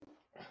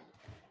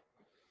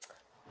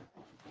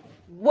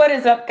What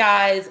is up,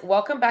 guys?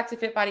 Welcome back to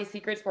Fit Body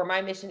Secrets, where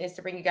my mission is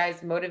to bring you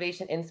guys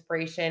motivation,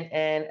 inspiration,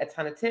 and a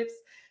ton of tips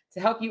to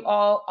help you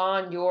all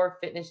on your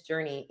fitness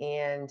journey.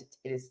 And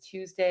it is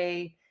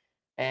Tuesday,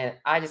 and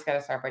I just got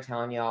to start by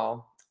telling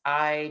y'all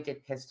I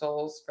did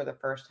pistols for the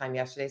first time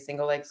yesterday,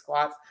 single leg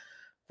squats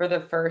for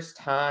the first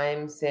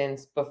time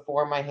since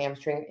before my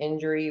hamstring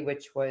injury,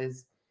 which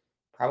was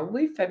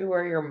probably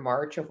February or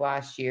March of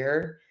last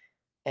year.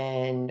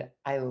 And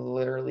I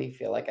literally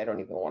feel like I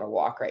don't even want to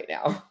walk right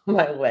now.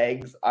 My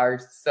legs are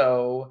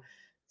so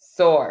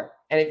sore.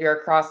 And if you're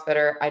a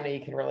CrossFitter, I know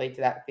you can relate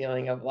to that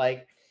feeling of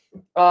like,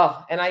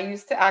 oh, and I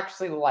used to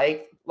actually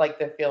like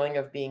the feeling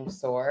of being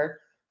sore,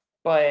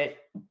 but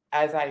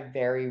as I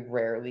very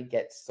rarely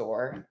get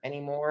sore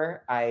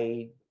anymore,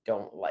 I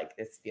don't like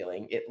this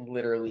feeling. It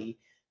literally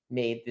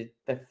made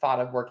the thought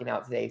of working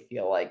out today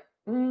feel like,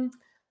 I'm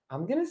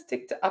going to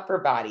stick to upper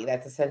body.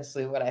 That's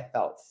essentially what I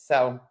felt.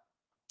 So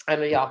I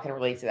know y'all can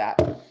relate to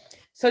that.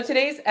 So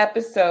today's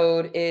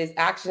episode is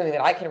actually something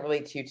that I can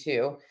relate to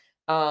too,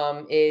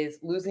 is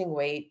losing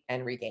weight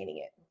and regaining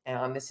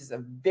it. This is a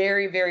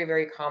very, very,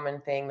 very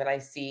common thing that I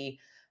see.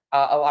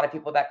 A lot of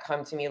people that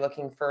come to me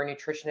looking for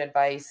nutrition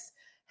advice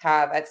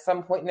have at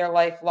some point in their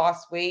life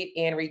lost weight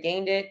and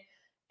regained it,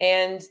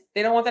 and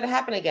they don't want that to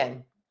happen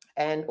again.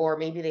 And or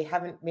maybe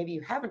maybe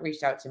you haven't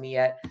reached out to me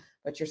yet,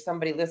 but you're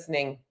somebody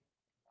listening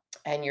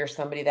and you're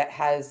somebody that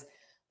has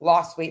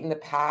lost weight in the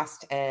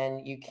past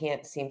and you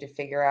can't seem to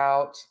figure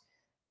out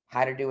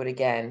how to do it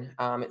again.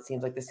 It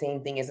seems like the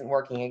same thing isn't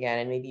working again,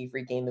 and maybe you've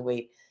regained the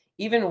weight.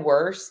 Even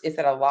worse is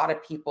that a lot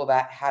of people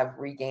that have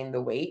regained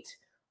the weight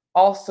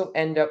also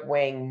end up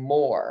weighing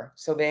more.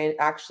 So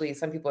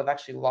some people have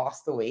actually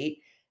lost the weight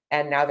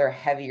and now they're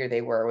heavier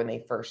they were when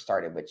they first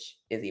started, which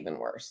is even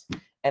worse.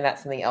 And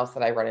that's something else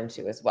that I run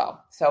into as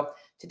well. So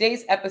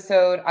today's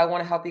episode, I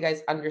want to help you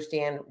guys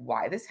understand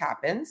why this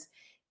happens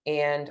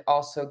and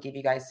also give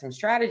you guys some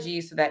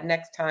strategies so that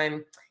next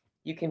time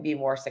you can be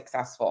more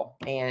successful.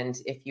 And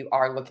if you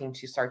are looking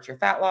to start your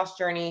fat loss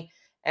journey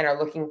and are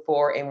looking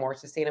for a more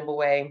sustainable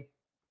way,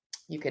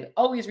 you can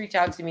always reach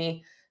out to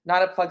me.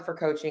 Not a plug for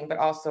coaching, but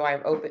also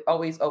I'm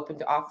always open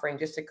to offering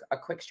just a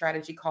quick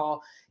strategy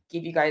call,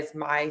 give you guys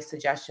my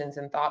suggestions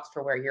and thoughts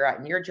for where you're at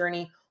in your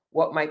journey,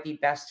 what might be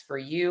best for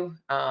you.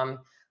 I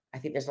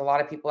think there's a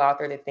lot of people out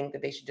there that think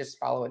that they should just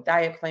follow a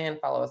diet plan,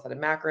 follow a set of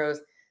macros.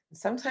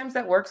 Sometimes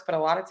that works, but a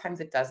lot of times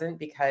it doesn't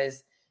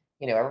because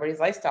everybody's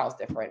lifestyle is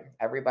different.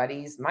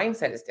 Everybody's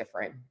mindset is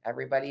different.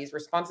 Everybody's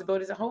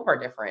responsibilities at home are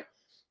different.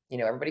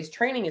 Everybody's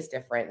training is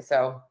different.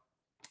 So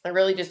it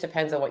really just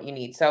depends on what you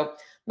need. So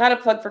not a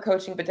plug for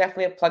coaching, but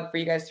definitely a plug for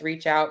you guys to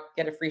reach out,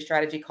 get a free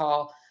strategy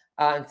call,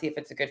 and see if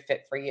it's a good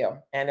fit for you.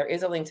 And there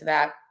is a link to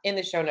that in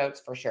the show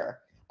notes for sure.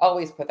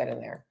 Always put that in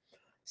there.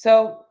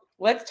 So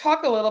let's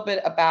talk a little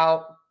bit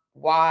about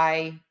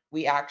why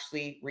we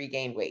actually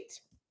regain weight.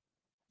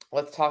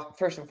 Let's talk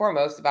first and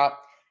foremost about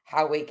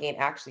how weight gain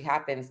actually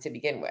happens to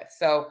begin with.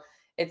 So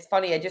it's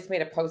funny, I just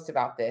made a post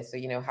about this.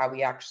 So, how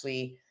we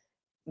actually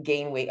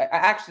gain weight.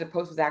 Actually, the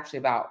post was actually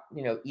about,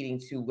 eating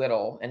too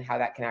little and how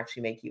that can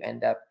actually make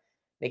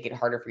it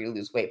harder for you to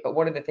lose weight. But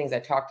one of the things I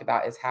talked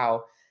about is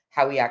how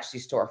we actually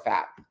store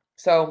fat.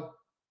 So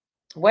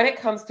when it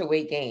comes to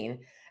weight gain,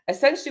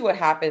 essentially what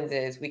happens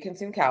is we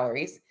consume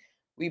calories,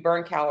 we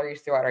burn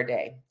calories throughout our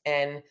day.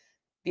 And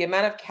the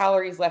amount of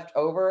calories left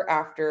over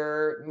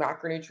after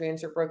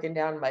macronutrients are broken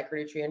down,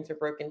 micronutrients are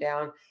broken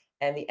down,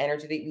 and the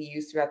energy that we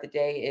use throughout the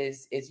day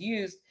is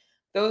used,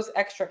 those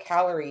extra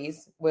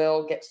calories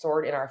will get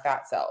stored in our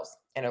fat cells.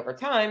 And over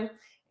time,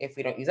 if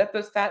we don't use up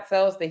those fat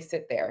cells, they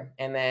sit there.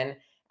 And then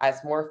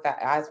as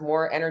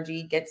more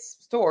energy gets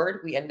stored,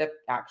 we end up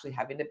actually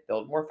having to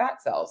build more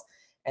fat cells.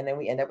 And then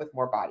we end up with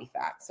more body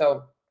fat.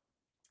 So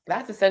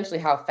that's essentially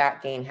how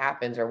fat gain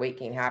happens or weight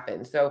gain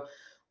happens. So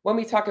when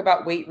we talk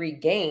about weight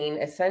regain,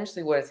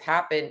 essentially what has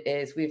happened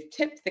is we've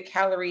tipped the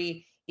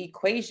calorie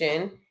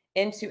equation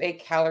into a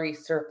calorie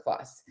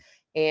surplus.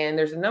 And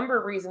there's a number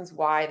of reasons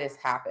why this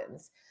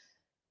happens.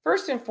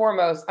 First and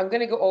foremost, I'm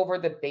going to go over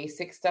the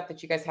basic stuff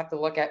that you guys have to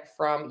look at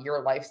from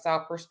your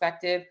lifestyle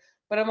perspective,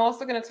 but I'm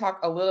also going to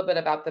talk a little bit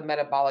about the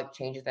metabolic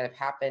changes that have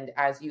happened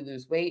as you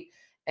lose weight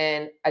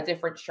and a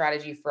different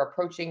strategy for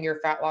approaching your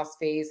fat loss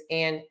phase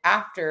and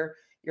after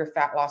your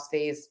fat loss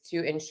phase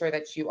to ensure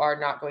that you are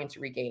not going to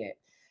regain it.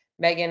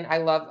 Megan, I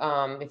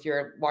love if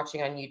you're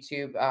watching on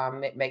YouTube,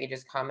 Megan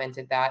just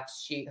commented that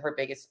her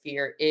biggest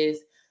fear is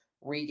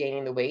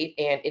regaining the weight,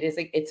 and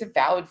it's a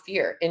valid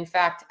fear. In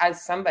fact,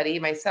 as somebody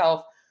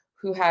myself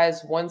who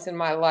has once in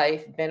my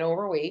life been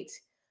overweight,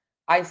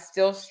 I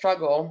still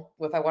struggle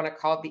with, I want to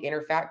call it the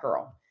inner fat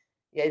girl.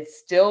 It's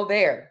still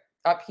there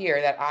up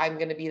here that I'm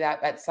going to be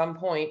that at some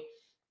point.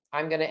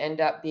 I'm going to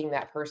end up being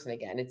that person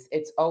again.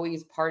 It's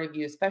always part of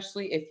you,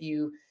 especially if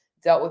you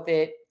dealt with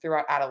it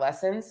throughout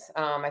adolescence.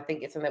 I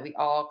think it's something that we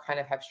all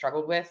kind of have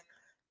struggled with.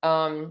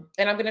 And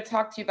I'm going to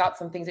talk to you about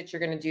some things that you're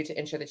going to do to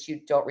ensure that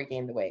you don't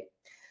regain the weight.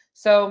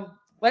 So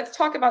let's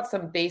talk about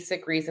some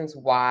basic reasons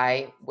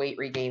why weight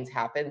regains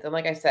happens. And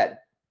like I said,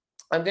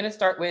 I'm going to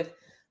start with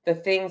the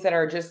things that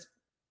are just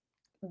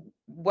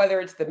whether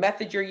it's the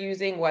method you're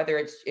using, whether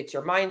it's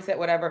your mindset,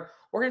 whatever.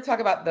 We're going to talk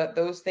about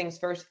those things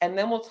first, and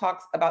then we'll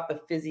talk about the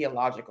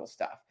physiological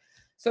stuff.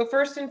 So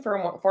first and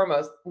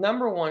foremost,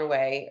 number one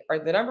way, or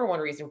the number one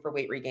reason for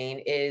weight regain,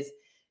 is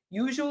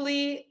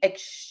usually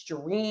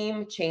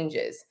extreme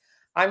changes.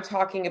 I'm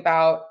talking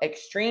about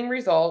extreme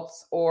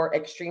results or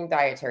extreme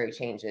dietary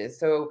changes.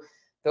 So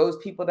those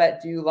people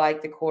that do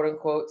like the quote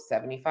unquote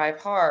 75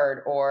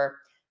 hard, or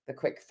the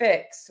quick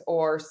fix,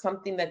 or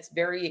something that's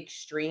very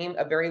extreme,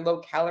 a very low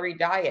calorie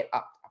diet,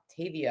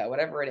 Optavia,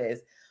 whatever it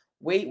is,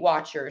 Weight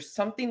Watchers,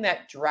 something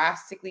that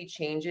drastically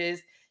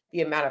changes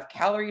the amount of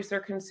calories they're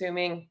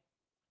consuming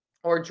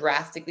or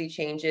drastically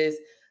changes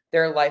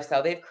their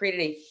lifestyle. They've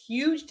created a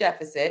huge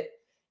deficit,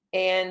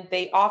 and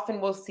they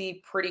often will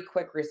see pretty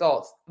quick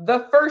results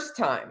the first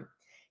time.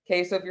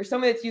 Okay, so if you're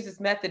someone that's used this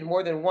method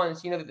more than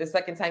once, you know that the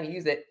second time you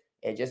use it,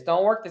 it just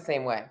don't work the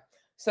same way.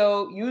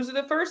 So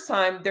usually the first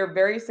time, they're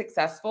very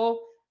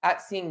successful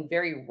at seeing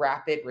very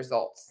rapid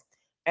results.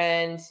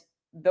 And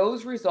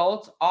those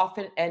results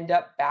often end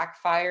up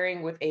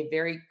backfiring with a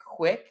very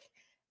quick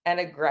and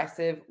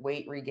aggressive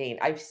weight regain.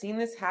 I've seen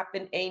this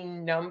happen a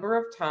number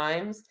of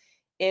times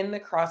in the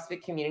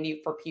CrossFit community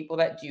for people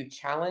that do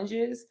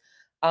challenges.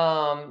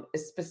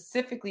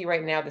 Specifically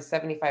right now, the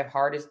 75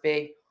 hard is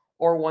big,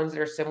 or ones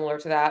that are similar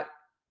to that.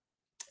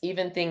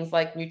 Even things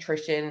like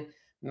nutrition,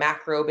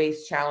 macro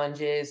based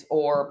challenges,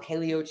 or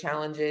paleo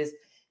challenges,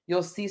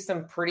 you'll see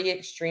some pretty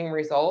extreme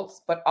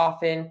results. But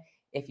often,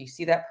 if you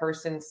see that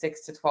person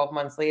 6 to 12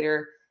 months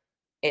later,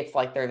 it's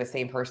like they're the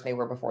same person they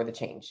were before the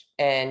change.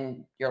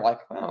 And you're like,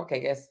 oh, okay,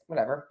 guess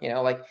whatever.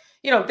 Like,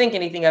 you don't think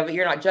anything of it.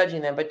 You're not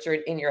judging them, but you're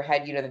in your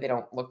head, you know that they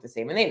don't look the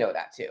same, and they know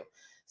that too.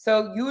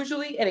 So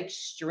usually an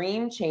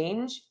extreme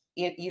change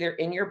either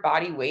in your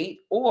body weight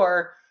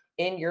or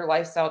in your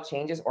lifestyle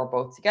changes, or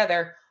both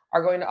together,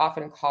 are going to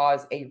often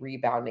cause a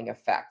rebounding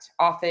effect.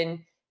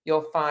 Often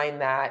you'll find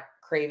that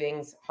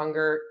cravings,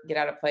 hunger get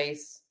out of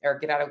place, or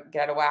get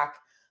out of whack.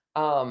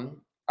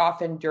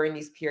 Often during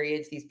these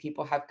periods, these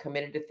people have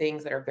committed to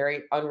things that are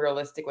very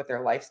unrealistic with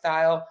their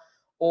lifestyle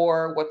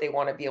or what they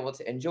want to be able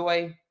to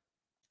enjoy.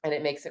 And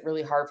it makes it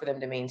really hard for them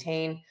to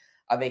maintain.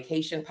 A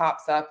vacation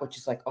pops up, which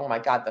is like, oh my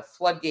God, the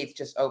floodgates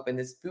just opened.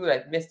 This food,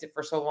 I've missed it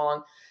for so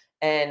long.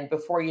 And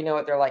before you know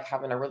it, they're like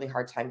having a really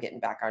hard time getting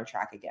back on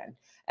track again.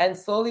 And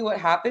slowly what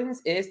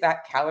happens is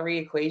that calorie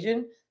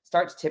equation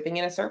starts tipping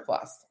in a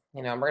surplus.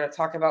 We're going to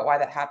talk about why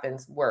that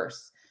happens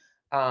worse,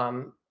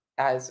 or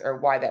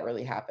why that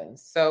really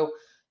happens. So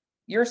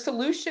your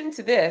solution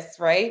to this,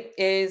 right,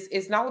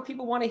 is not what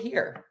people want to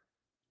hear.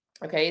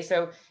 Okay,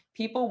 so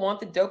people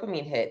want the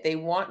dopamine hit. They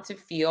want to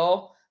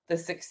feel the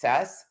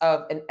success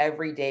of an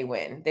everyday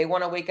win. They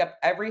want to wake up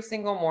every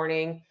single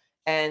morning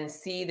and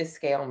see the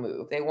scale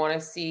move. They want to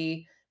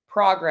see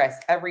progress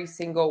every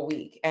single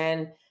week.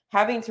 And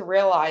having to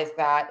realize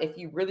that if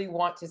you really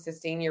want to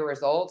sustain your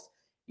results,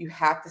 you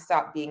have to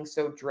stop being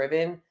so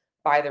driven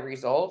by the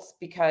results,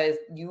 because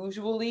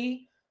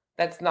usually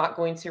that's not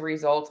going to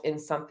result in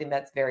something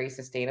that's very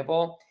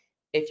sustainable.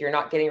 If you're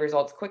not getting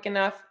results quick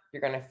enough,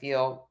 you're going to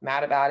feel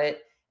mad about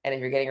it. And if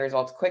you're getting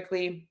results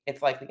quickly,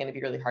 it's likely going to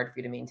be really hard for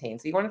you to maintain.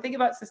 So you want to think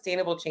about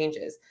sustainable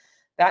changes.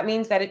 That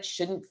means that it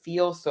shouldn't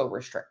feel so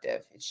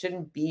restrictive. It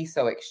shouldn't be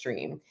so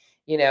extreme.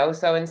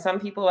 So in some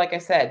people, like I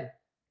said,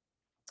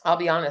 I'll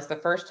be honest, the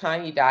first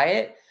time you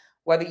diet,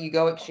 whether you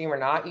go extreme or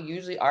not, you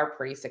usually are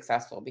pretty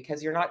successful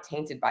because you're not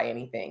tainted by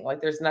anything.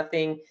 Like there's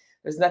nothing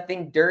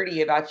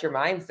dirty about your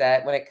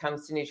mindset when it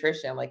comes to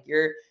nutrition. Like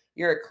you're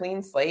a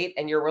clean slate,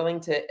 and you're willing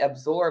to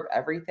absorb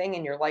everything,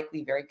 and you're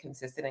likely very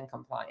consistent and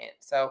compliant.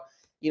 So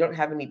you don't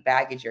have any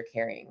baggage you're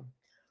carrying.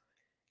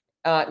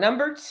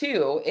 Number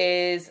two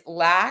is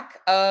lack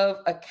of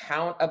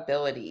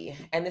accountability.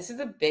 And this is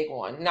a big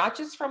one, not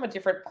just from a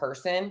different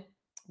person,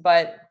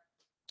 but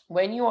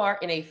when you are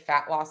in a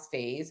fat loss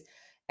phase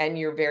and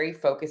you're very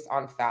focused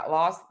on fat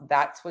loss,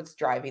 that's what's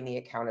driving the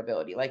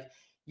accountability. Like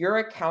you're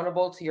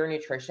accountable to your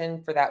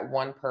nutrition for that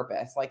one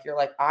purpose. Like you're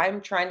like,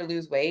 I'm trying to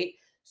lose weight.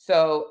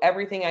 So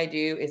everything I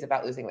do is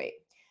about losing weight.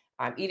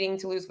 I'm eating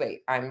to lose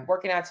weight. I'm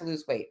working out to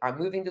lose weight. I'm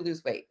moving to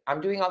lose weight.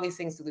 I'm doing all these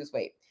things to lose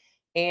weight.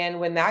 And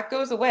when that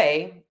goes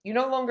away, you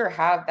no longer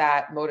have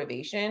that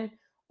motivation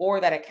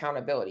or that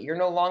accountability. You're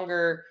no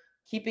longer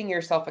keeping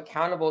yourself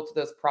accountable to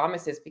those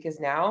promises, because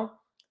now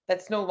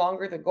that's no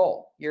longer the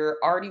goal. You're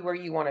already where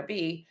you want to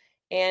be.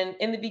 And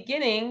in the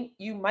beginning,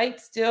 you might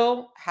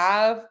still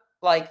have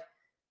like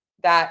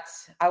that,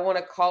 I want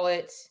to call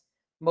it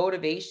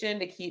motivation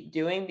to keep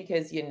doing,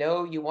 because you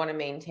want to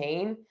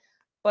maintain,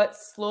 but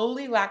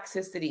slowly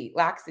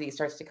laxity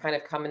starts to kind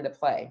of come into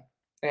play.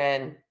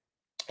 And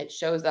it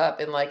shows up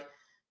in like,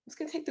 I'm just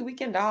gonna take the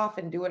weekend off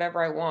and do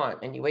whatever I want.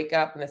 And you wake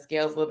up and the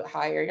scale's a little bit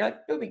higher. You're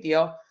like, no big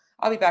deal.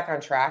 I'll be back on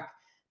track.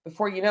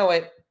 Before you know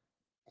it,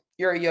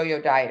 you're a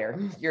yo-yo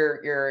dieter.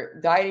 You're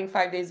dieting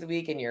 5 days a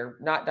week, and you're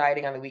not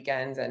dieting on the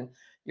weekends, and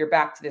you're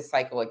back to this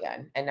cycle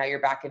again. And now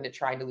you're back into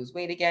trying to lose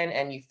weight again,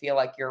 and you feel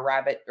like you're a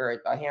rabbit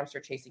or a hamster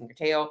chasing your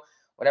tail,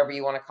 whatever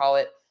you want to call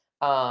it.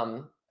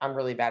 I'm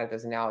really bad at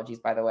those analogies,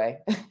 by the way.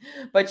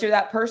 But you're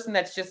that person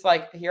that's just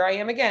like, here I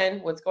am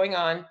again. What's going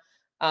on?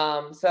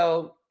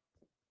 So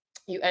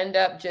you end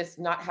up just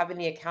not having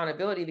the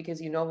accountability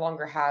because you no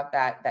longer have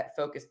that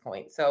focus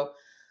point. So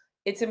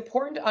it's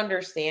important to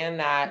understand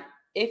that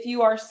if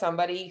you are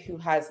somebody who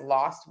has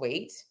lost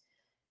weight,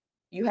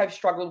 you have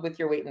struggled with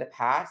your weight in the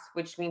past,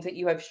 which means that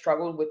you have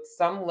struggled with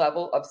some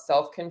level of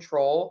self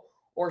control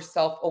or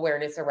self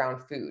awareness around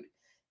food.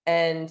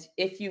 And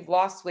if you've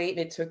lost weight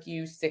and it took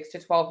you 6 to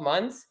 12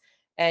 months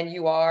and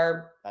you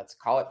are, let's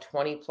call it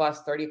 20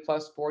 plus, 30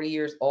 plus, 40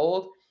 years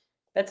old,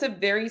 that's a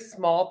very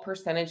small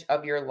percentage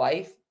of your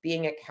life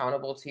being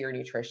accountable to your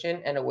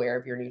nutrition and aware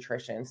of your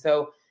nutrition.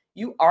 So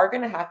you are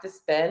going to have to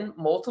spend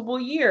multiple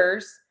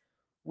years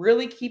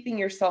really keeping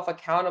yourself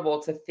accountable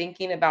to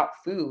thinking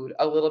about food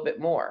a little bit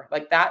more.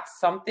 Like that's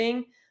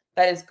something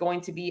that is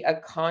going to be a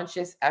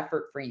conscious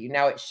effort for you.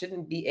 Now, it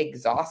shouldn't be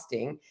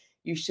exhausting.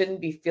 You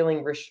shouldn't be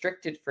feeling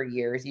restricted for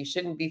years. You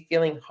shouldn't be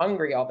feeling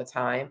hungry all the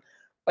time,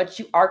 but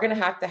you are going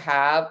to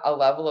have a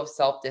level of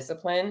self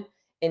discipline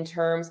in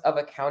terms of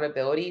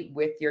accountability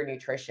with your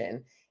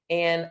nutrition.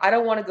 And I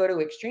don't want to go to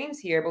extremes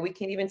here, but we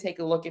can even take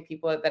a look at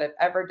people that have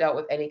ever dealt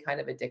with any kind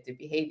of addictive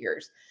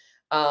behaviors.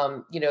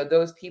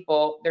 Those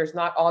people, there's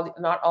not all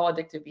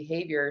addictive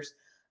behaviors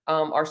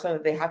are something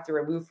that they have to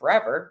remove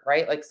forever,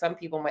 right? Like some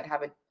people might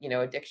have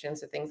addictions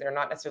to things that are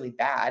not necessarily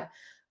bad,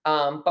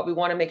 but we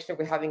want to make sure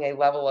we're having a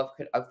level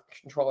of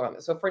control around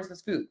this. So, for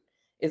instance, food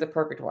is a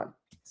perfect one.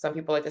 Some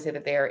people like to say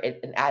that they are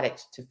an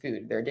addict to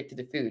food; they're addicted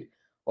to food.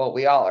 Well,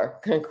 we all are,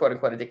 quote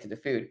unquote, addicted to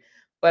food.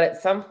 But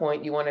at some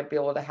point, you want to be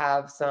able to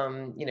have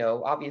some,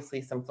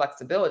 obviously some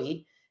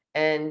flexibility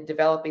and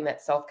developing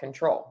that self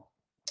control.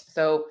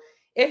 So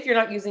if you're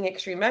not using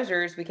extreme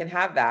measures, we can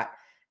have that.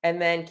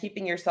 And then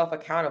keeping yourself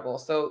accountable.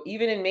 So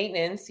even in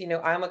maintenance,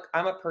 I'm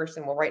a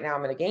person. Well, right now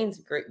I'm in a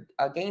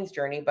gains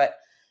journey, but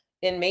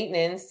in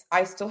maintenance,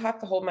 I still have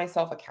to hold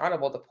myself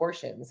accountable to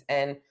portions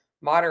and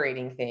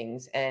moderating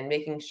things and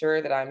making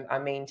sure that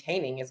I'm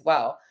maintaining as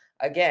well.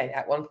 Again,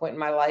 at one point in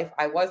my life,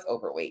 I was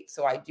overweight,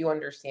 so I do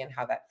understand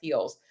how that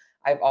feels.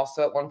 I've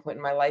also at one point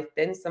in my life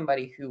been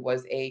somebody who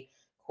was a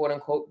quote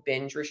unquote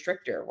binge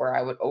restrictor where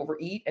I would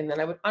overeat and then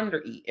I would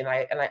undereat. And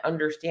I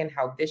understand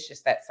how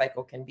vicious that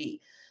cycle can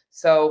be.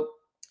 So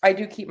I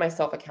do keep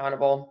myself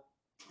accountable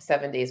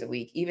 7 days a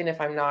week, even if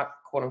I'm not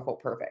quote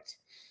unquote perfect.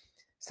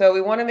 So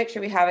we want to make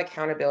sure we have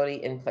accountability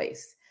in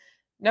place.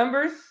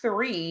 Number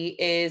 3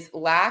 is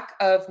lack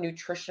of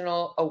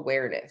nutritional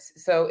awareness.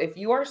 So if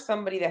you are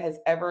somebody that has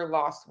ever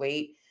lost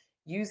weight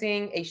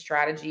using a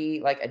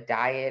strategy like a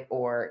diet,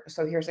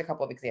 so here's a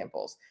couple of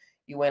examples.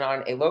 You went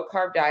on a low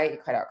carb diet, you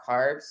cut out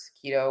carbs,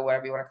 keto,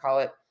 whatever you want to call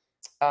it.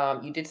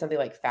 You did something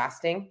like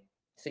fasting.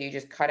 So you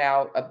just cut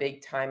out a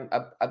big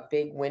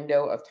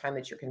window of time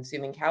that you're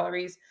consuming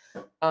calories,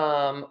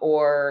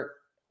 or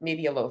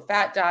maybe a low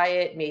fat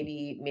diet.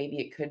 Maybe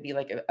it could be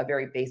like a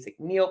very basic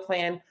meal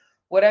plan.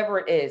 Whatever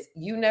it is,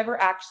 you never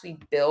actually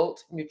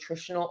built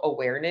nutritional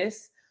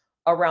awareness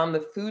around the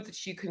foods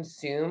that you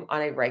consume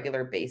on a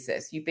regular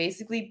basis. You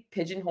basically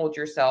pigeonholed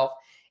yourself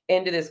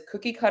into this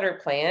cookie cutter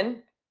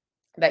plan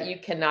that you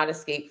cannot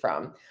escape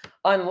from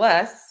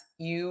unless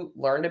you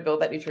learn to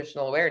build that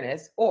nutritional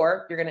awareness,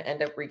 or you're going to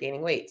end up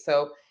regaining weight.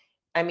 So,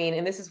 I mean,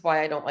 and this is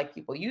why I don't like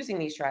people using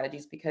these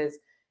strategies because,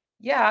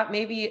 yeah,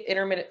 maybe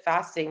intermittent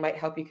fasting might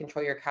help you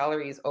control your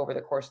calories over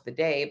the course of the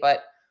day.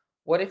 But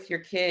what if your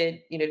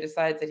kid,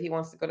 decides that he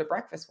wants to go to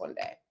breakfast one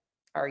day?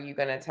 Are you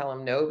going to tell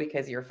him no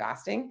because you're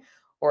fasting?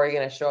 Or are you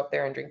going to show up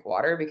there and drink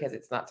water because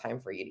it's not time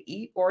for you to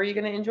eat? Or are you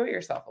going to enjoy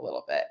yourself a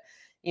little bit?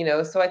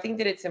 So I think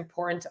that it's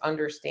important to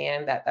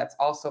understand that that's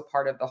also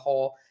part of the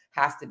whole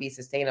has to be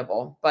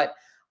sustainable. But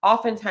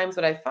oftentimes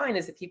what I find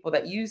is that people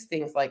that use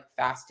things like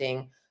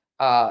fasting,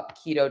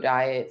 keto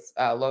diets,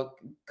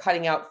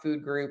 cutting out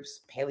food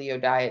groups, paleo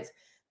diets,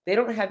 they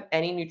don't have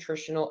any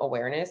nutritional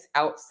awareness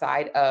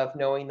outside of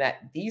knowing that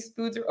these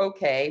foods are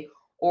okay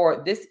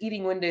or this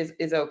eating window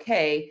is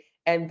okay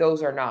and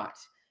those are not.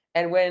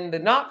 And when the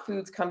not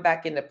foods come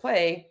back into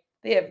play,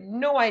 they have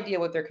no idea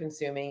what they're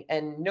consuming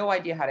and no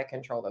idea how to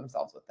control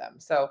themselves with them.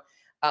 So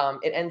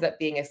it ends up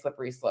being a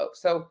slippery slope.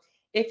 So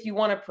if you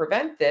want to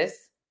prevent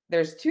this,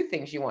 there's 2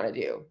 things you want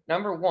to do.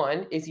 Number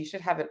 1 is you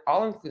should have an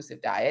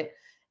all-inclusive diet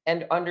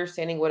and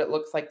understanding what it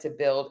looks like to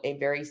build a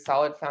very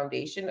solid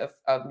foundation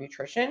of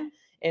nutrition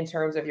in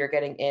terms of you're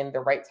getting in the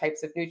right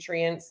types of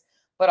nutrients,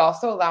 but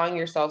also allowing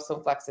yourself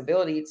some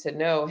flexibility to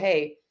know,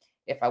 hey,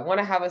 if I want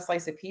to have a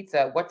slice of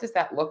pizza, what does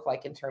that look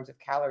like in terms of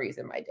calories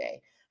in my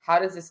day? How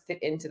does this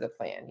fit into the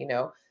plan?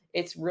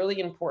 It's really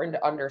important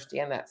to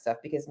understand that stuff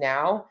because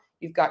now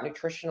you've got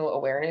nutritional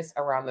awareness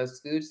around those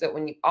foods that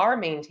when you are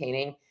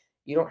maintaining,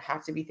 you don't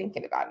have to be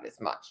thinking about it as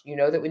much. You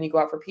know that when you go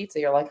out for pizza,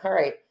 you're like, all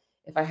right,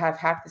 if I have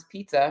half this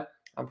pizza,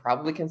 I'm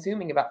probably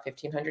consuming about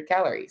 1,500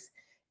 calories.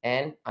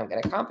 And I'm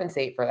going to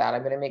compensate for that.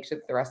 I'm going to make sure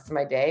that the rest of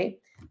my day,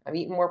 I'm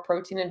eating more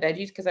protein and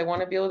veggies because I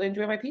want to be able to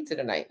enjoy my pizza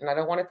tonight. And I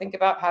don't want to think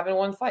about having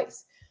one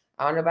slice.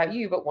 I don't know about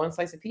you, but one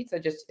slice of pizza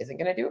just isn't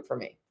going to do it for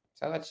me.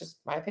 So that's just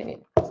my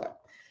opinion. So,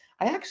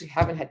 I actually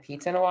haven't had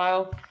pizza in a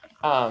while.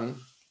 I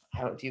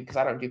don't do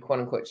quote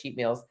unquote cheat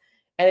meals.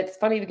 And it's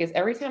funny because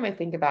every time I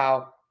think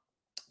about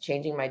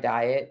changing my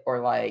diet or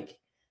like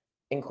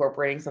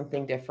incorporating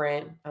something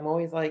different, I'm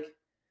always like,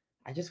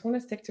 I just want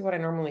to stick to what I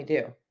normally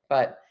do.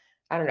 But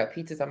I don't know,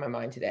 pizza's on my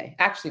mind today.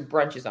 Actually,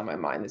 brunch is on my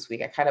mind this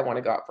week. I kind of want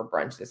to go out for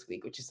brunch this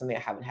week, which is something I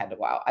haven't had in a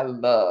while. I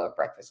love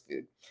breakfast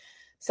food.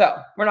 So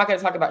we're not going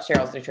to talk about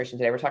Cheryl's nutrition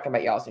today. We're talking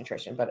about y'all's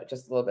nutrition, but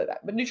just a little bit of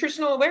that. But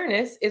nutritional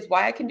awareness is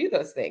why I can do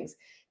those things.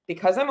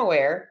 Because I'm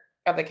aware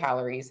of the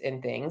calories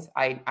in things,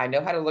 I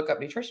know how to look up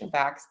nutrition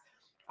facts.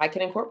 I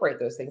can incorporate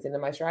those things into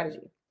my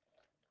strategy.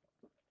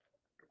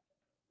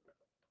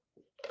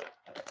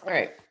 All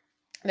right.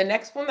 The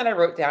next one that I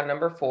wrote down,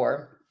 number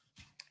 4,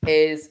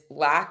 is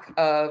lack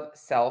of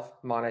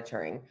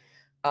self-monitoring.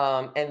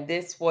 And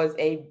this was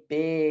a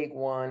big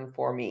one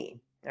for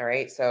me. All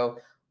right. So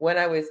when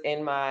I was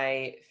in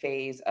my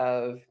phase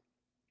of,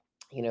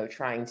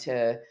 trying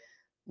to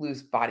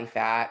lose body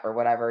fat or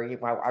whatever,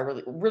 I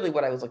really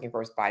what I was looking for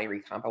was body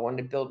recomp. I wanted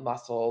to build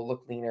muscle,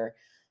 look leaner.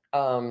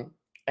 Um,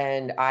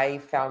 and I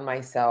found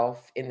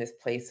myself in this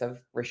place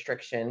of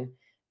restriction.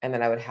 And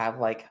then I would have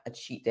like a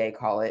cheat day,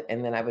 call it,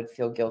 and then I would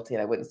feel guilty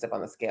and I wouldn't step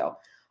on the scale.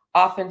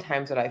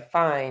 Oftentimes, what I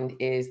find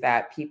is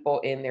that people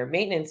in their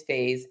maintenance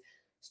phase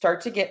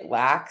start to get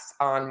lax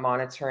on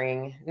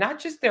monitoring not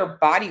just their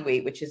body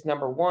weight, which is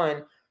number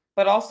one,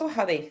 but also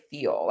how they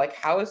feel. Like,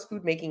 how is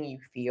food making you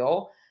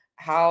feel?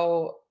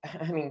 How,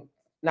 I mean,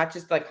 not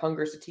just like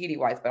hunger, satiety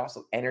wise, but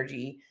also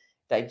energy,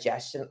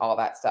 digestion, all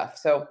that stuff.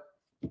 So,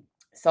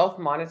 self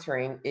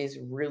monitoring is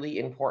really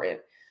important.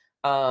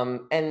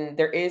 And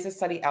there is a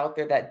study out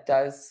there that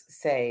does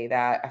say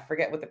that, I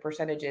forget what the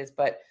percentage is,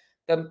 but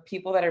the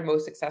people that are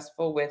most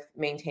successful with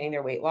maintaining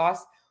their weight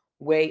loss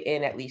weigh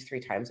in at least 3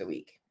 times a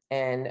week.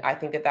 And I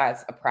think that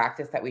that's a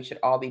practice that we should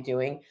all be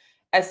doing,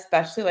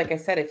 especially, like I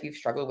said, if you've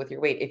struggled with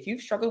your weight. If you've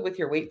struggled with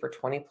your weight for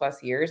 20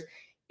 plus years,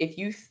 if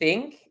you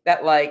think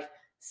that like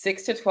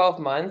 6 to 12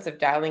 months of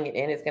dialing it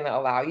in is going to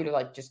allow you to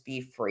like just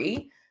be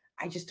free,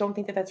 I just don't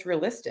think that that's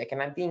realistic.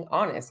 And I'm being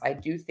honest. I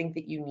do think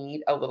that you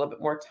need a little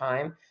bit more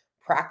time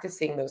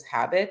practicing those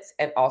habits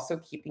and also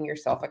keeping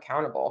yourself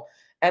accountable.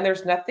 And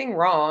there's nothing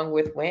wrong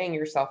with weighing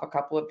yourself a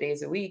couple of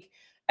days a week,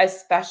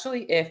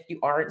 especially if you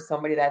aren't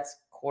somebody that's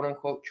quote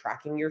unquote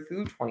tracking your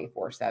food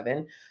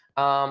 24/7,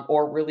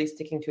 or really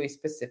sticking to a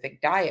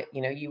specific diet.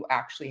 You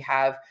actually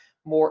have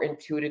more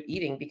intuitive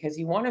eating because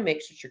you want to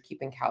make sure you're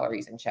keeping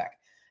calories in check.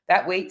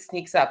 That weight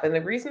sneaks up. And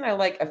the reason I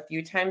like a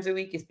few times a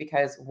week is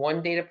because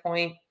one data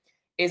point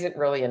isn't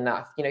really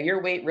enough.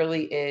 Your weight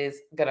really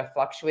is going to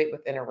fluctuate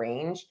within a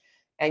range,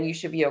 and you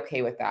should be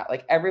okay with that.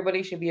 Like,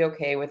 everybody should be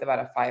okay with about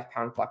a 5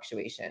 pound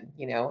fluctuation,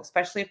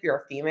 especially if you're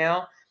a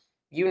female.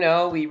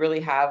 We really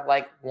have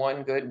like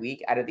one good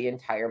week out of the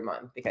entire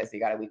month, because you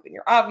got a week when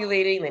you're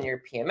ovulating, then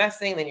you're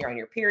PMSing, then you're on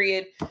your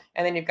period,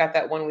 and then you've got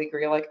that one week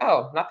where you're like,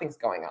 oh, nothing's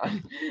going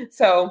on.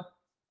 So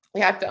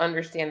you have to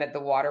understand that the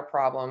water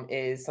problem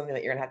is something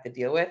that you're going to have to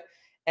deal with.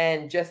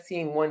 And just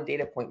seeing one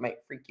data point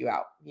might freak you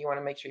out. You want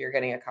to make sure you're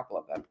getting a couple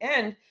of them.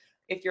 And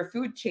if your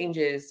food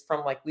changes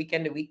from like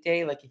weekend to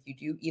weekday, like if you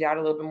do eat out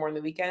a little bit more on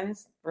the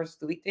weekends versus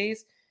the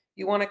weekdays,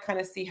 you want to kind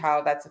of see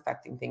how that's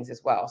affecting things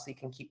as well. So you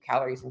can keep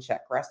calories in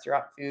check.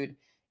 Restaurant food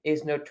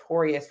is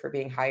notorious for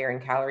being higher in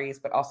calories,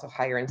 but also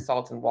higher in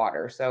salt and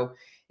water. So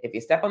if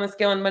you step on the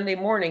scale on Monday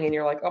morning and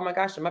you're like, oh my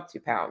gosh, I'm up 2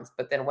 pounds,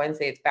 but then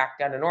Wednesday it's back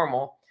down to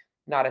normal,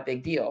 not a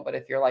big deal. But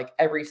if you're like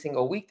every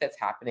single week that's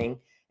happening,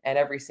 and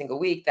every single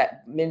week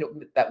that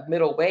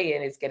middle weigh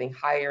in is getting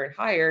higher and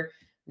higher,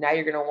 now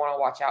you're going to want to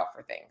watch out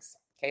for things.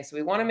 Okay, so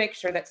we want to make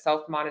sure that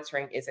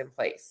self-monitoring is in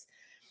place.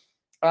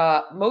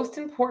 Most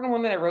important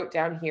one that I wrote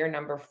down here,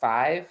 number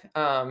 5,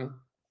 and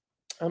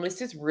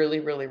this is really,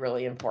 really,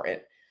 really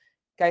important.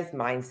 Guys,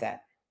 mindset.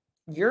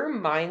 Your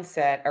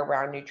mindset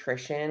around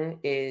nutrition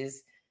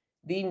is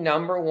the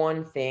number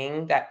one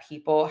thing that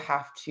people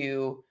have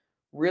to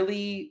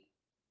really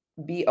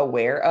be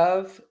aware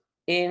of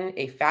in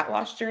a fat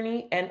loss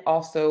journey and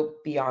also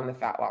beyond the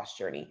fat loss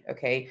journey.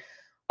 Okay.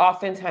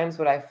 Oftentimes,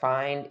 what I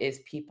find is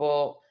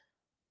people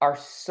are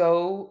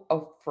so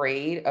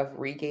afraid of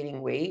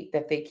regaining weight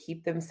that they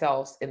keep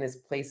themselves in this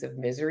place of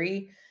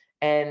misery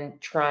and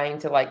trying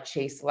to like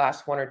chase the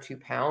last 1 or 2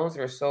 pounds,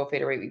 or so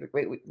afraid of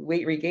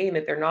weight regain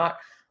that they're not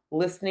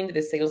listening to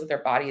the signals that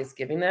their body is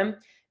giving them,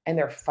 and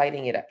they're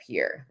fighting it up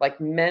here.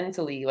 Like,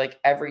 mentally, like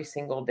every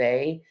single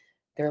day,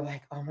 they're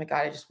like, oh my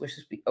God, I just wish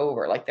this would be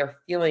over. Like, they're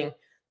feeling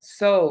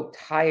so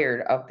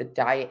tired of the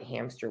diet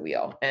hamster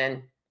wheel.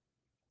 And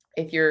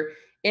if you're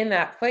in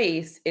that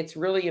place, it's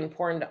really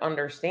important to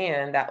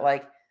understand that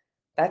like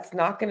that's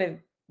not going to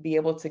be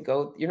able to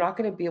go, you're not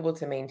going to be able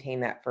to maintain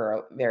that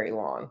for very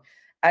long.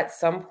 At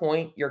some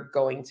point, you're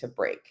going to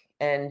break.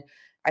 And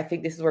I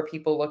think this is where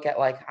people look at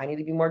like, I need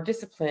to be more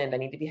disciplined. I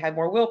need to have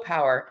more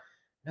willpower.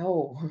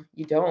 No,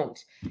 you don't.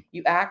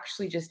 You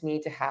actually just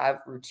need to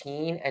have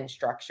routine and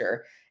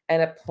structure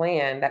and a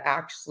plan that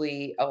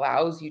actually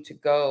allows you to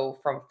go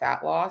from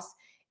fat loss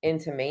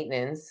into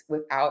maintenance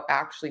without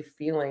actually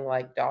feeling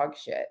like dog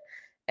shit.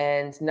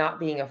 and not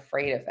being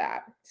afraid of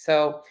that.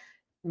 So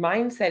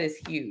mindset is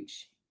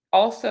huge.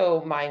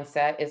 Also,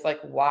 mindset is like,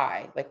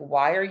 why? Like,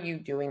 why are you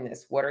doing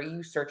this? What are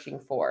you searching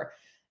for?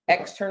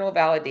 External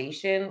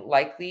validation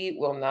likely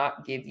will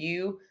not give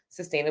you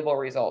sustainable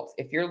results.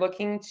 If you're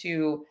looking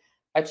to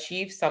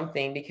achieve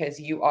something because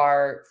you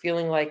are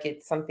feeling like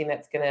it's something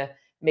that's going to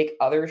make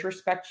others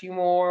respect you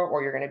more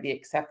or you're going to be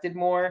accepted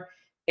more,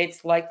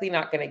 it's likely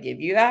not going to give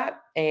you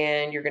that.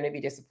 And you're going to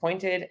be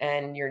disappointed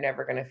and you're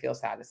never going to feel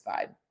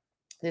satisfied.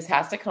 This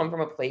has to come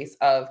from a place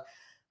of,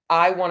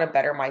 I want to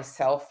better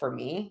myself for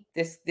me.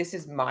 This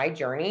is my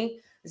journey.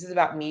 This is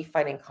about me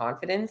finding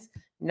confidence,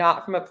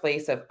 not from a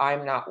place of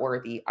I'm not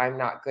worthy, I'm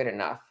not good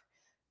enough.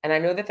 And I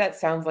know that that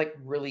sounds like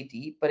really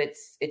deep, but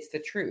it's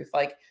the truth.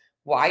 Like,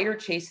 why you're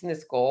chasing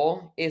this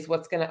goal is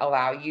what's going to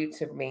allow you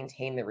to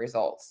maintain the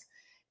results.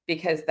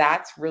 Because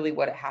that's really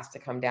what it has to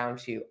come down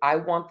to. I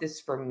want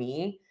this for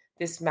me.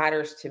 This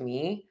matters to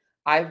me.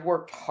 I've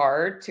worked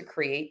hard to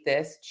create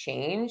this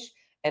change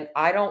and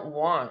I don't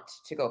want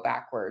to go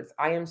backwards.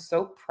 I am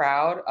so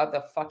proud of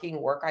the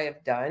fucking work I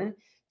have done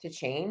to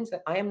change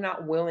that I am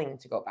not willing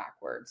to go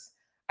backwards.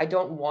 I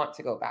don't want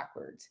to go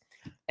backwards.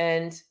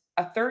 And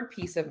a third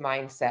piece of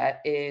mindset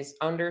is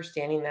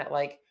understanding that,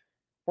 like,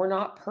 we're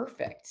not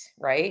perfect,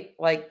 right?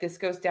 Like, this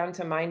goes down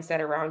to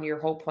mindset around your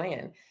whole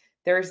plan.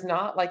 There's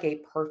not like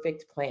a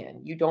perfect plan.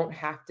 You don't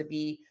have to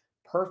be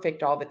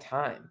perfect all the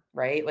time,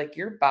 right? Like,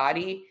 your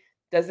body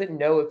doesn't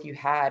know if you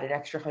had an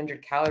extra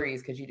 100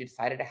 calories because you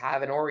decided to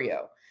have an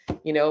Oreo.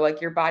 Like,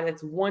 your body,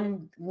 that's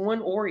one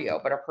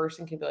Oreo, but a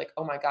person can be like,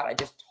 "Oh my god, I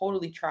just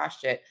totally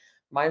trashed it.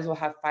 Might as well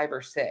have 5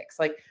 or 6."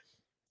 Like,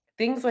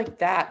 things like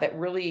that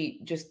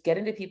really just get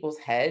into people's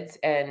heads,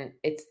 and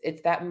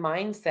it's that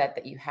mindset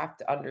that you have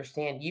to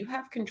understand you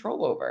have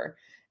control over.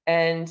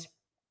 And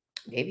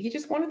maybe you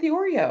just wanted the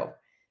Oreo.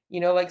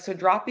 Like, so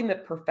dropping the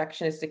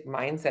perfectionistic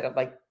mindset of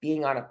like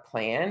being on a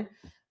plan.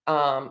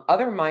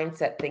 Other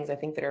mindset things I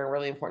think that are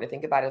really important to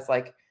think about is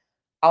like,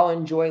 I'll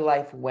enjoy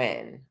life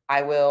when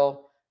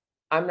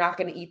I'm not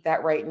going to eat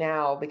that right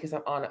now because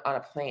I'm on a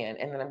plan,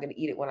 and then I'm going to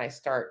eat it when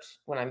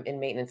I'm in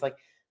maintenance. Like,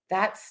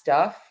 that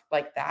stuff,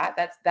 like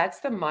that's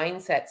the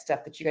mindset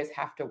stuff that you guys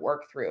have to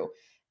work through.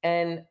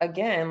 And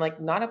again, like,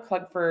 not a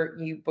plug for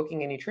you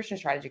booking a nutrition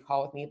strategy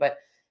call with me, but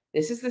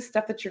this is the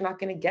stuff that you're not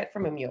going to get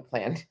from a meal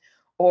plan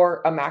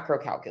or a macro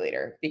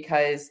calculator,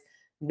 because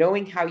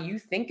knowing how you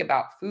think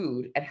about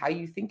food and how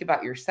you think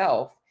about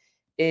yourself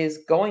is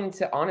going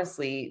to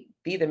honestly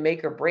be the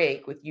make or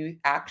break with you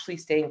actually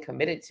staying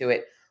committed to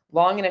it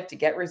long enough to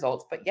get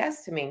results, but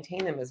yes, to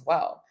maintain them as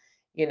well.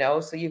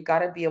 So you've got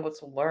to be able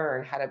to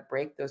learn how to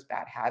break those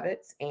bad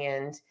habits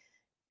and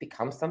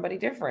become somebody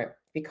different,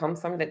 become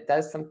somebody that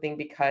does something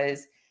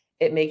because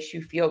it makes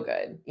you feel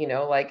good.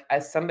 Like,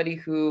 as somebody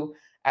who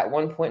at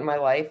one point in my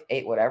life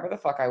ate whatever the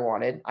fuck I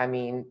wanted. I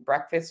mean,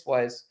 breakfast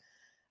was,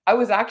 I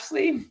was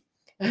actually,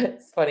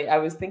 it's funny, I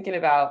was thinking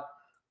about,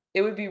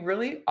 it would be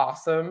really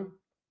awesome,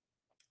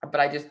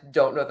 but I just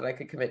don't know that I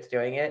could commit to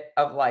doing it,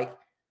 of like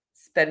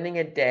spending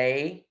a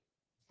day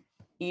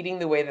eating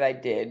the way that I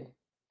did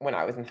when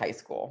I was in high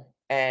school.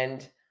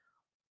 And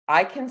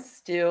I can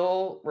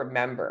still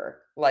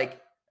remember,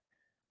 like,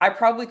 I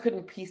probably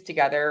couldn't piece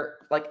together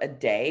like a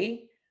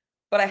day,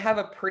 but I have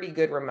a pretty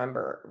good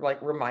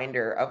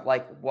reminder of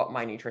like what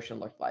my nutrition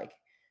looked like.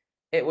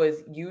 It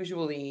was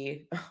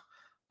usually,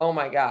 oh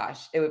my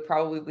gosh, it would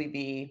probably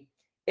be,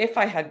 if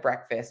I had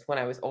breakfast when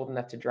I was old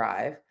enough to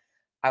drive,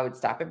 I would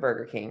stop at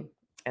Burger King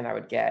and I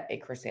would get a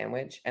Chris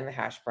sandwich and the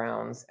hash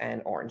browns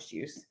and orange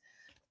juice.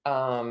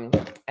 Um,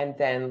 and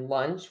then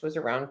lunch was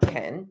around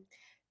 10.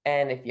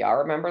 And if y'all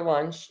remember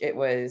lunch, it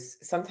was,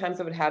 sometimes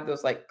I would have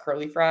those like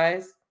curly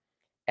fries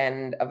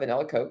and a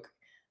vanilla Coke,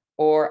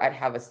 or I'd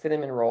have a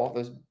cinnamon roll.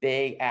 Those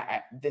big,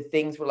 the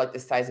things were like the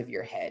size of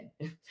your head,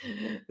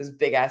 those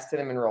big ass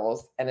cinnamon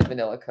rolls and a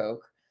vanilla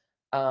Coke.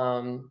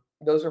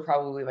 Those were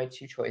probably my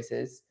two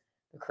choices: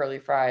 the curly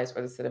fries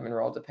or the cinnamon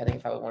roll, depending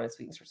if I wanted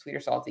sweet or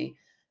salty.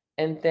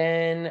 And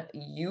then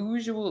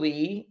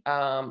usually,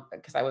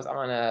 because I was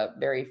on a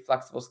very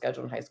flexible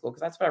schedule in high school,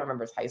 because that's what I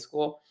remember as high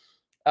school.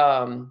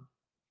 Um,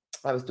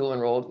 I was dual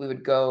enrolled. We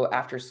would go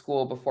after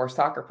school before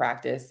soccer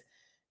practice,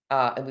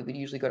 and we would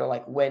usually go to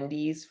like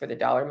Wendy's for the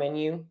dollar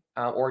menu,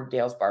 or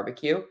Dale's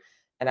Barbecue.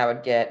 And I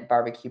would get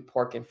barbecue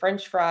pork and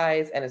French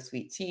fries and a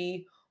sweet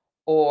tea.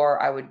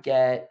 Or I would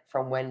get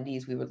from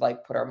Wendy's, we would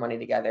like put our money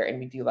together and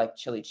we do like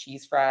chili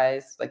cheese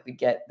fries. Like, we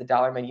get the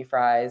dollar menu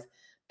fries,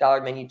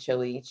 dollar menu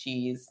chili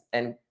cheese,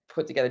 and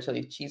put together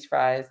chili cheese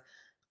fries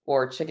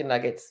or chicken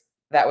nuggets.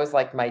 That was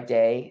like my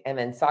day. And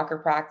then soccer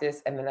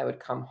practice. And then I would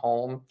come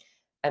home,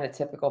 and a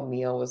typical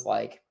meal was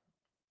like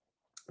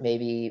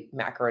maybe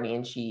macaroni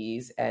and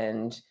cheese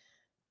and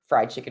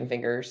fried chicken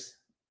fingers,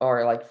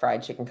 or like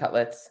fried chicken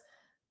cutlets,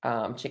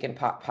 chicken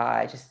pot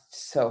pie,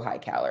 just so high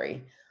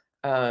calorie.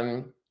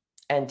 Um,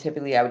 and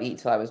typically I would eat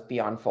till I was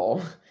beyond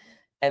full.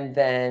 And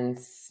then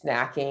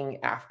snacking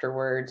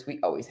afterwards, we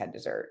always had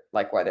dessert,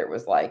 like whether it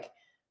was like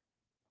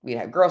we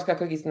had Girl Scout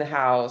cookies in the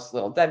house,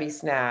 Little Debbie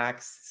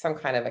snacks, some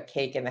kind of a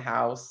cake in the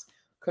house,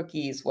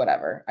 cookies,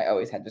 whatever. I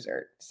always had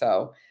dessert.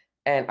 So,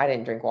 and I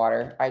didn't drink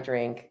water. I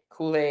drank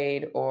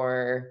Kool-Aid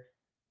or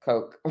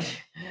Coke.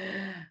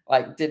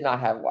 Like, did not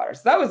have water.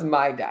 So that was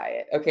my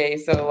diet. Okay.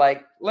 So,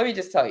 like, let me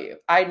just tell you,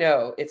 I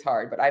know it's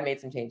hard, but I made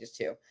some changes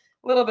too.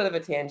 A little bit of a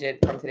tangent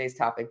from today's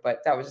topic, but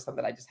that was just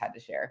something I just had to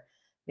share.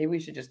 Maybe we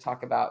should just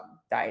talk about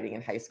dieting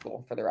in high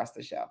school for the rest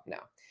of the show. No.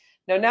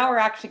 No, now we're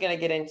actually going to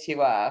get into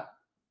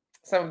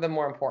some of the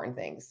more important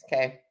things.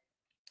 Okay.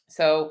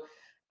 So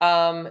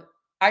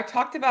I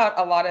talked about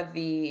a lot of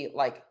the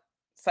like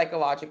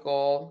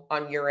psychological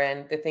on your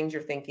end, the things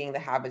you're thinking, the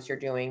habits you're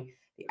doing,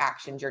 the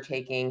actions you're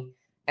taking,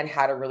 and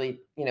how to really,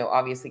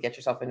 obviously get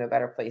yourself into a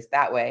better place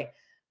that way.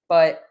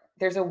 But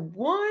there's a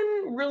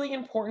one really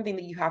important thing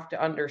that you have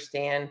to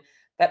understand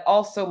that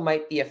also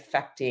might be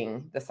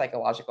affecting the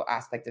psychological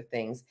aspect of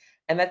things.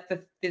 And that's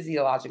the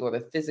physiological or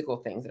the physical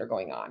things that are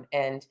going on.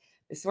 And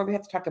this is where we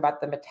have to talk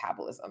about the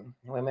metabolism.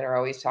 Women are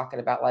always talking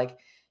about like,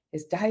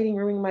 is dieting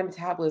ruining my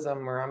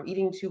metabolism or I'm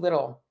eating too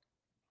little,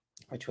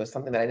 which was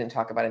something that I didn't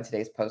talk about in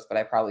today's post, but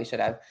I probably should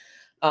have.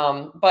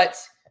 But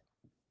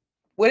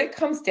when it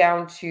comes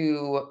down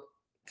to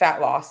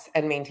fat loss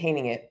and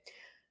maintaining it,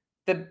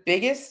 the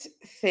biggest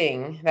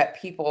thing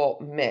that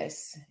people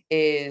miss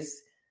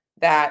is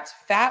that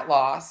fat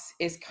loss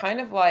is kind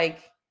of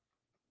like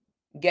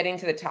getting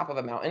to the top of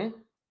a mountain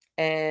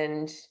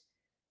and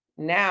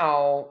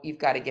now you've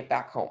got to get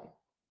back home.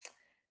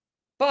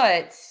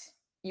 But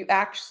you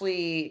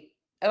actually,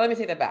 let me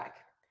take that back.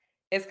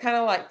 It's kind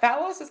of like fat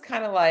loss is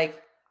kind of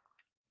like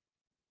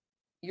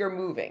you're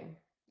moving,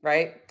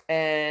 right?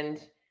 And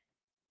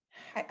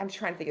I'm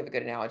trying to think of a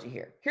good analogy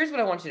here. Here's what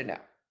I want you to know.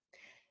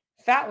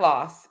 Fat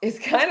loss is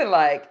kind of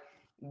like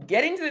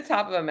getting to the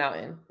top of a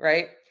mountain,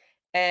 right?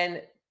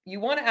 And you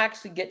want to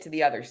actually get to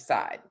the other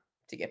side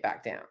to get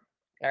back down,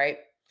 all right?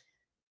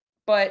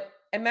 But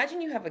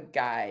imagine you have a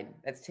guide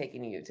that's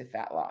taking you to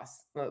fat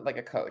loss, like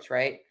a coach,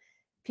 right?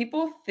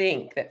 People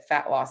think that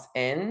fat loss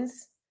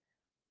ends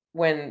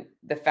when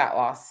they're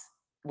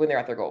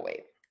at their goal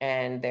weight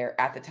and they're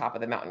at the top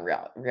of the mountain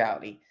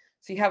reality.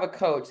 So you have a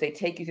coach, they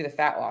take you through the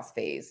fat loss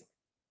phase.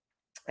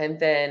 And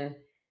then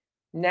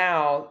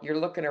now you're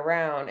looking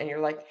around and you're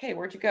like, hey,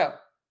 where'd you go?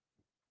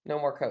 No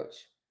more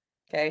coach.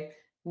 Okay.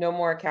 No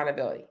more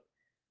accountability.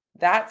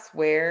 That's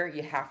where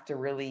you have to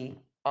really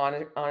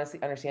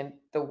honestly understand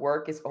the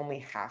work is only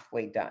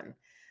halfway done.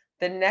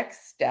 The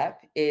next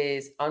step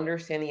is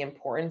understand the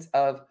importance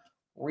of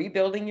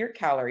rebuilding your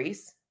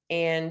calories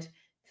and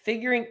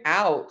figuring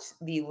out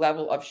the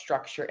level of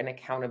structure and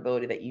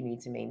accountability that you need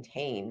to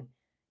maintain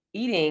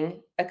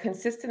eating a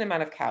consistent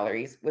amount of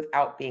calories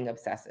without being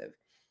obsessive.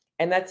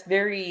 And that's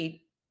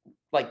very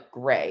like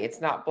gray. It's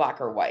not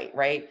black or white,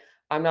 right?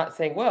 I'm not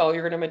saying, well,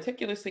 you're going to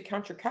meticulously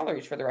count your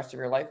calories for the rest of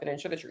your life and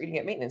ensure that you're eating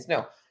at maintenance.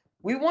 No,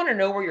 we want to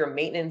know where your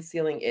maintenance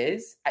ceiling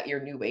is at your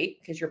new weight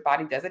because your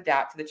body does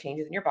adapt to the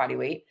changes in your body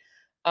weight.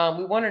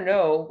 We want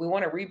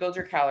to rebuild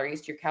your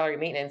calories to your calorie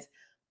maintenance,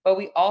 but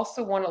we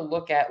also want to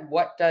look at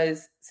what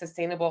does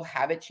sustainable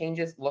habit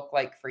changes look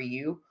like for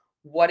you?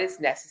 What is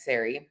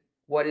necessary?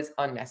 What is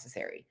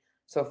unnecessary?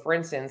 So for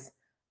instance,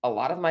 a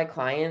lot of my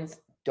clients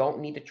don't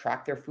need to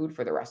track their food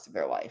for the rest of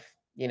their life.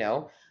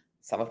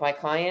 Some of my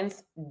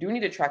clients do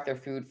need to track their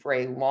food for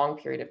a long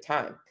period of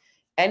time.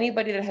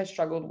 Anybody that has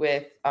struggled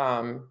with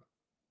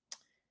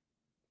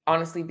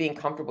honestly being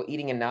comfortable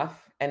eating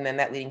enough and then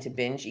that leading to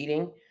binge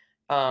eating,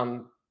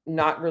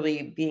 not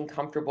really being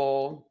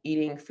comfortable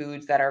eating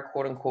foods that are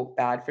quote unquote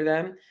bad for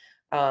them,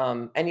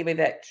 anybody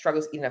that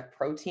struggles eating enough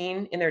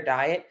protein in their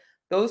diet,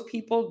 those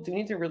people do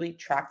need to really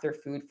track their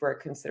food for a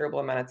considerable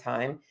amount of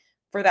time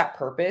for that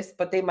purpose,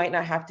 but they might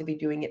not have to be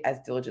doing it as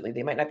diligently.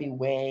 They might not be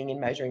weighing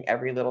and measuring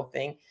every little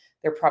thing.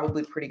 They're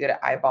probably pretty good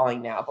at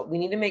eyeballing now, but we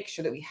need to make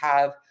sure that we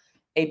have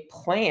a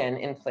plan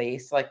in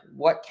place, like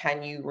what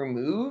can you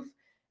remove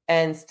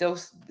and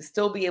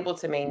still be able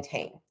to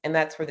maintain. And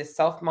that's where the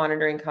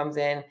self-monitoring comes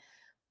in.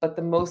 But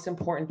the most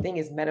important thing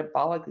is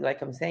metabolically,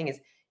 like I'm saying, is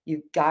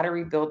you've got to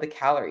rebuild the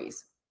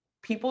calories.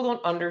 People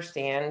don't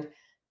understand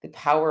the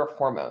power of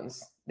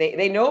hormones.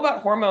 They know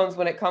about hormones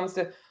when it comes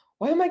to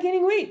why am I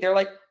gaining weight? They're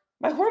like,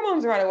 my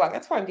hormones are out of whack.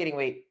 That's why I'm getting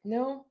weight.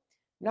 No,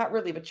 not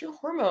really. But your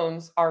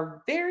hormones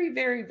are very,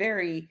 very,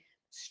 very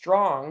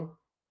strong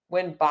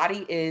when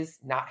body is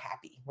not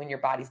happy, when your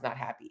body's not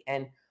happy.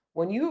 And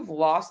when you've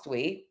lost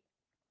weight,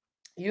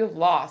 you have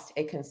lost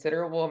a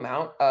considerable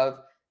amount of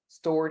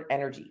stored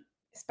energy,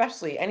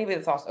 especially anybody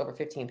that's lost over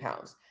 15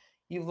 pounds.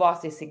 You've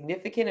lost a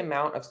significant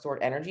amount of stored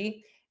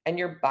energy, and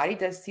your body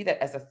does see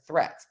that as a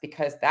threat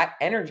because that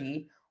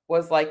energy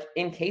was like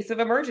in case of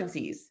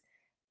emergencies,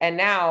 and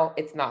now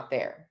it's not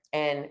there.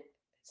 And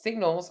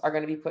signals are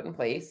going to be put in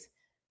place,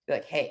 be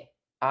like, hey,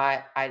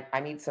 I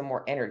need some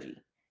more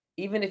energy.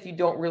 Even if you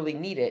don't really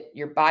need it,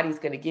 your body's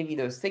going to give you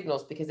those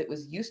signals because it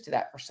was used to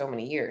that for so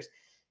many years.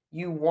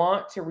 You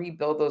want to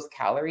rebuild those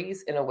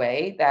calories in a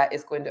way that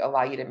is going to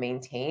allow you to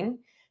maintain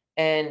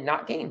and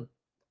not gain.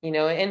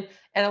 And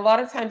a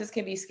lot of times this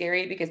can be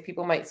scary because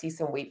people might see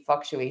some weight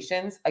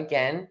fluctuations.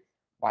 Again,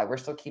 why we're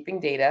still keeping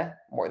data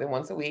more than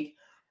once a week.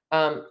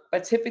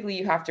 But typically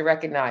you have to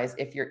recognize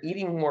if you're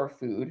eating more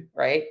food,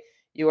 right?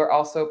 You are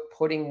also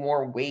putting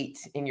more weight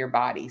in your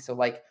body. So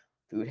like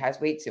food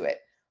has weight to it.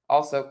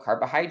 Also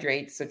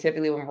carbohydrates. So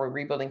typically when we're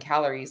rebuilding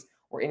calories,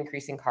 we're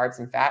increasing carbs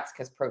and fats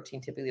because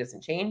protein typically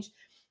doesn't change.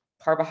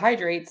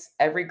 Carbohydrates,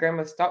 every gram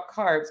of stock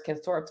carbs can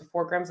store up to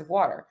 4 grams of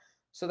water.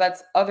 So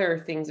that's other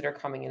things that are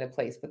coming into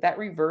place. But that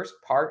reverse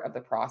part of the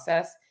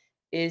process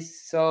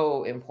is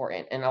so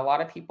important. And a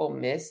lot of people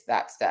miss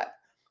that step.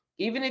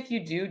 Even if you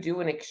do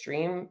an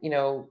extreme,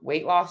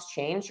 weight loss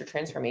change or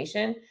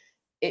transformation,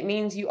 it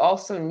means you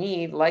also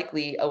need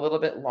likely a little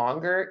bit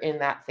longer in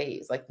that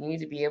phase. Like you need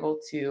to be able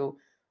to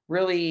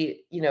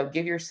really,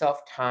 give yourself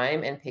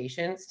time and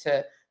patience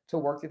to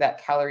work through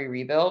that calorie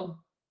rebuild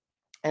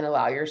and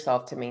allow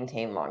yourself to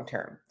maintain long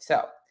term.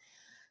 So,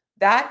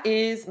 that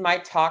is my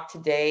talk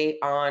today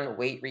on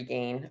weight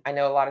regain. I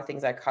know a lot of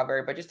things I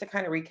covered, but just to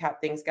kind of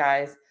recap things,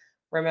 guys,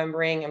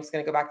 remembering, I'm just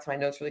going to go back to my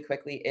notes really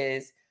quickly,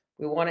 is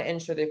we want to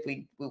ensure that if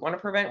we want to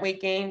prevent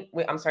weight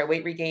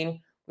regain,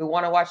 we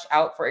want to watch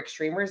out for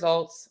extreme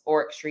results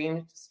or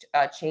extreme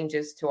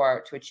changes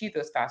to achieve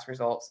those fast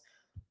results.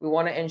 We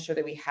want to ensure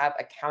that we have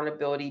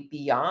accountability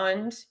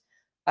beyond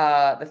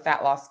the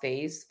fat loss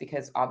phase,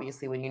 because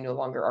obviously when you no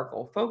longer are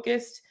goal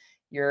focused,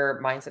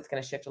 your mindset's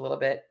going to shift a little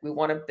bit. We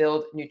want to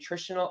build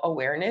nutritional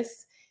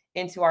awareness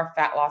into our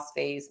fat loss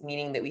phase,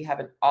 meaning that we have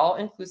an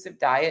all-inclusive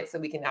diet so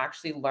we can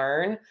actually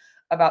learn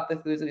about the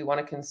foods that we want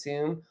to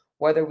consume,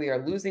 whether we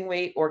are losing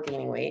weight or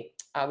gaining weight.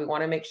 We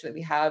want to make sure that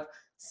we have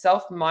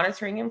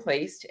self-monitoring in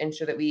place to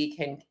ensure that we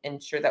can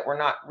ensure that we're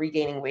not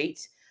regaining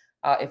weight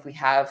if we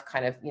have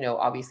kind of,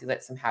 obviously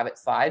let some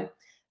habits slide.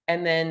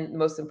 And then the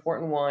most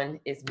important one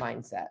is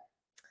mindset.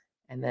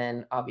 And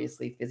then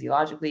obviously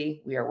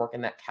physiologically, we are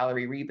working that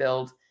calorie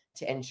rebuild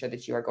to ensure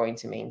that you are going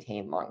to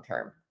maintain long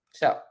term.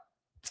 So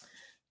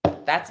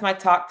that's my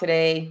talk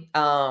today.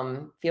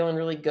 Feeling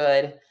really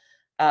good.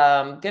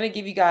 Gonna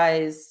give you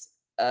guys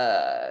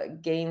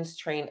gains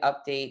train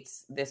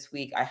updates this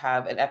week. I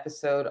have an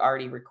episode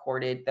already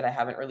recorded that I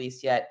haven't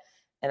released yet,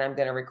 and I'm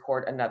gonna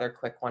record another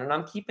quick one. And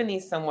I'm keeping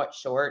these somewhat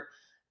short.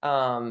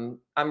 I'm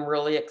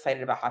really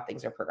excited about how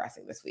things are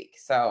progressing this week.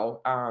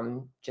 So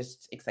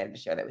just excited to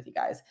share that with you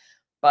guys.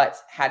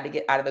 But had to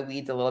get out of the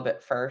weeds a little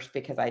bit first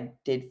because I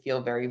did feel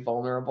very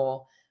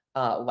vulnerable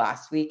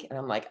last week. And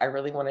I'm like, I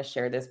really want to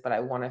share this, but I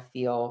want to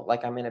feel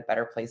like I'm in a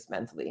better place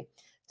mentally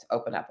to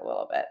open up a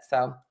little bit.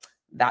 So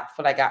that's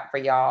what I got for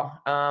y'all.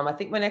 I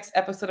think my next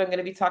episode, I'm going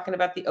to be talking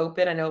about the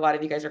Open. I know a lot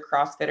of you guys are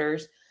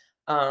CrossFitters,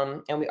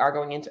 and we are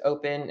going into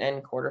Open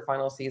and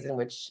quarterfinal season,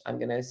 which I'm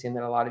going to assume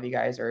that a lot of you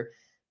guys are,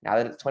 now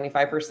that it's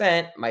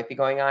 25%, might be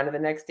going on to the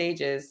next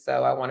stages.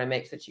 So I want to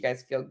make sure that you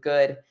guys feel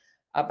good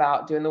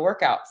about doing the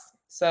workouts.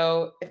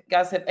 So if you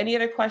guys have any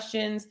other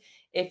questions,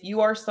 if you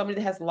are somebody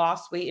that has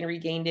lost weight and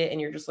regained it and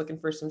you're just looking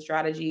for some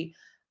strategy,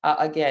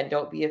 again,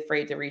 don't be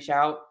afraid to reach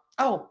out.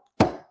 Oh,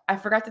 I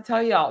forgot to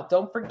tell y'all,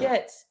 don't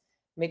forget,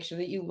 make sure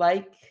that you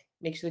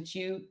make sure that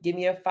you give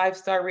me a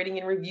 5-star rating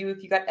and review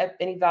if you got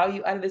any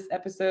value out of this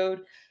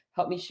episode.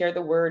 Help me share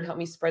the word, help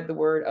me spread the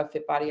word of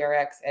Fit Body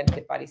RX and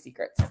Fit Body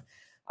Secrets.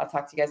 I'll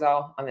talk to you guys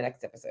all on the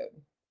next episode.